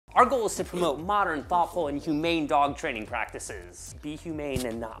Our goal is to promote modern, thoughtful, and humane dog training practices. Be humane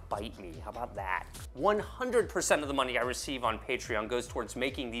and not bite me. How about that? 100% of the money I receive on Patreon goes towards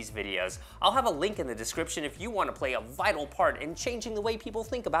making these videos. I'll have a link in the description if you want to play a vital part in changing the way people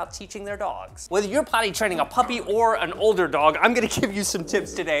think about teaching their dogs. Whether you're potty training a puppy or an older dog, I'm going to give you some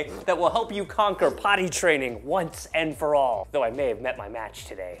tips today that will help you conquer potty training once and for all. Though I may have met my match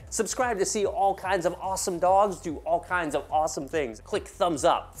today. Subscribe to see all kinds of awesome dogs do all kinds of awesome things. Click thumbs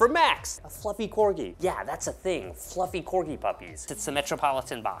up. For Max, a fluffy corgi. Yeah, that's a thing, fluffy corgi puppies. It's the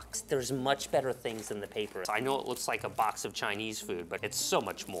Metropolitan box. There's much better things in the paper. I know it looks like a box of Chinese food, but it's so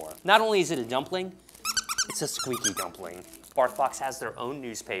much more. Not only is it a dumpling, it's a squeaky dumpling. BarkBox has their own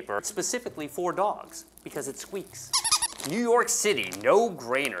newspaper specifically for dogs because it squeaks. New York City, no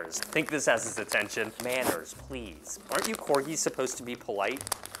grainers. I think this has his attention. Manners, please. Aren't you corgis supposed to be polite?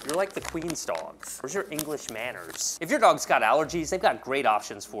 You're like the Queen's dogs. Where's your English manners? If your dog's got allergies, they've got great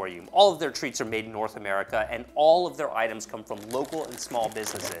options for you. All of their treats are made in North America, and all of their items come from local and small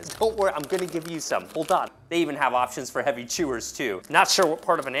businesses. Don't worry, I'm gonna give you some. Hold on. They even have options for heavy chewers too. Not sure what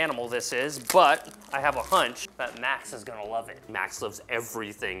part of an animal this is, but I have a hunch that Max is gonna love it. Max loves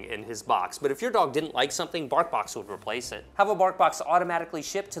everything in his box, but if your dog didn't like something, BarkBox would replace it. Have a BarkBox automatically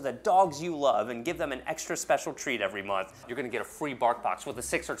shipped to the dogs you love and give them an extra special treat every month. You're gonna get a free BarkBox with a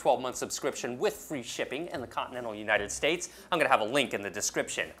 6 or 12-month subscription with free shipping in the continental United States. I'm gonna have a link in the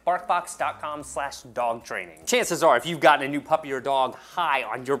description. BarkBox.com/dog training. Chances are, if you've gotten a new puppy or dog, high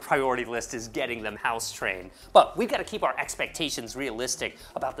on your priority list is getting them house trained. But we've gotta keep our expectations realistic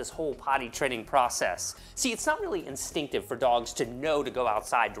about this whole potty training process. See, it's not really instinctive for dogs to know to go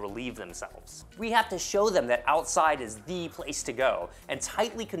outside to relieve themselves. We have to show them that outside is the place to go, and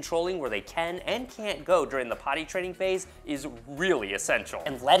tightly controlling where they can and can't go during the potty training phase is really essential.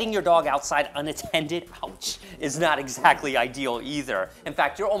 And letting your dog outside unattended, ouch, is not exactly ideal either. In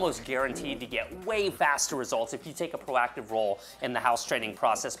fact, you're almost guaranteed to get way faster results if you take a proactive role in the house training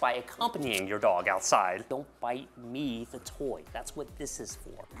process by accompanying your dog outside. Don't bite me, the toy. That's what this is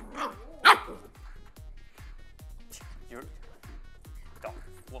for. Your dog.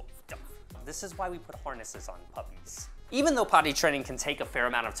 Whoa, dog. This is why we put harnesses on puppies. Even though potty training can take a fair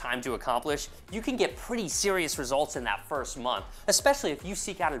amount of time to accomplish, you can get pretty serious results in that first month, especially if you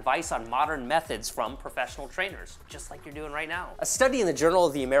seek out advice on modern methods from professional trainers, just like you're doing right now. A study in the Journal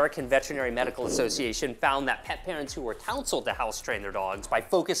of the American Veterinary Medical Association found that pet parents who were counseled to house train their dogs by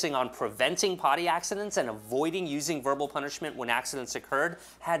focusing on preventing potty accidents and avoiding using verbal punishment when accidents occurred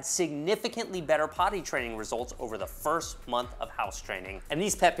had significantly better potty training results over the first month of house training. And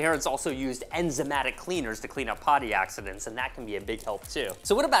these pet parents also used enzymatic cleaners to clean up potty accidents, and that can be a big help too.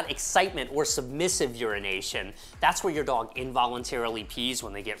 So what about excitement or submissive urination? That's where your dog involuntarily pees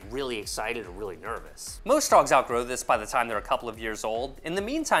when they get really excited or really nervous. Most dogs outgrow this by the time they're a couple of years old. In the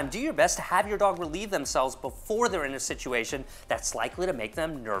meantime, do your best to have your dog relieve themselves before they're in a situation that's likely to make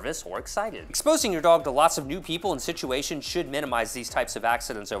them nervous or excited. Exposing your dog to lots of new people and situations should minimize these types of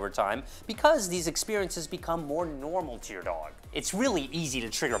accidents over time because these experiences become more normal to your dog. It's really easy to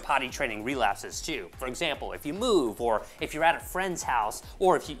trigger potty training relapses too. For example, if you move, or if you're at a friend's house,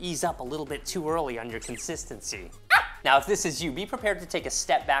 or if you ease up a little bit too early on your consistency. Now, if this is you, be prepared to take a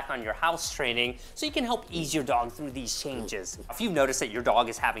step back on your house training so you can help ease your dog through these changes. If you've noticed that your dog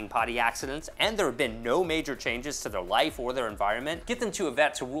is having potty accidents and there have been no major changes to their life or their environment, get them to a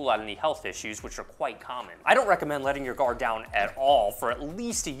vet to rule out any health issues, which are quite common. I don't recommend letting your guard down at all for at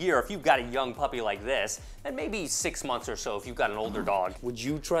least a year if you've got a young puppy like this, and maybe 6 months or so if you've got an older dog. Would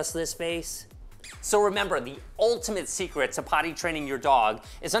you trust this face? So remember, the ultimate secret to potty training your dog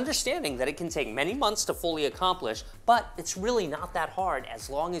is understanding that it can take many months to fully accomplish, but it's really not that hard as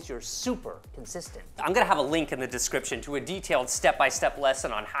long as you're super consistent. I'm gonna have a link in the description to a detailed step-by-step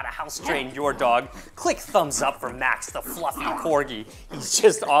lesson on how to house train your dog. Click thumbs up for Max, the fluffy corgi. He's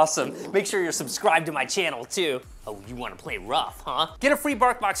just awesome. Make sure you're subscribed to my channel too. Oh, you want to play rough, huh? Get a free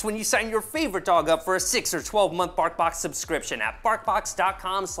BarkBox when you sign your favorite dog up for a 6 or 12-month BarkBox subscription at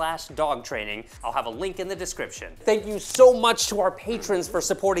BarkBox.com/dog training. I'll have a link in the description. Thank you so much to our patrons for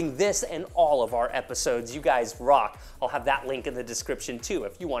supporting this and all of our episodes. You guys rock. I'll have that link in the description too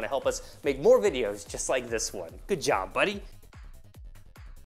if you want to help us make more videos just like this one. Good job, buddy.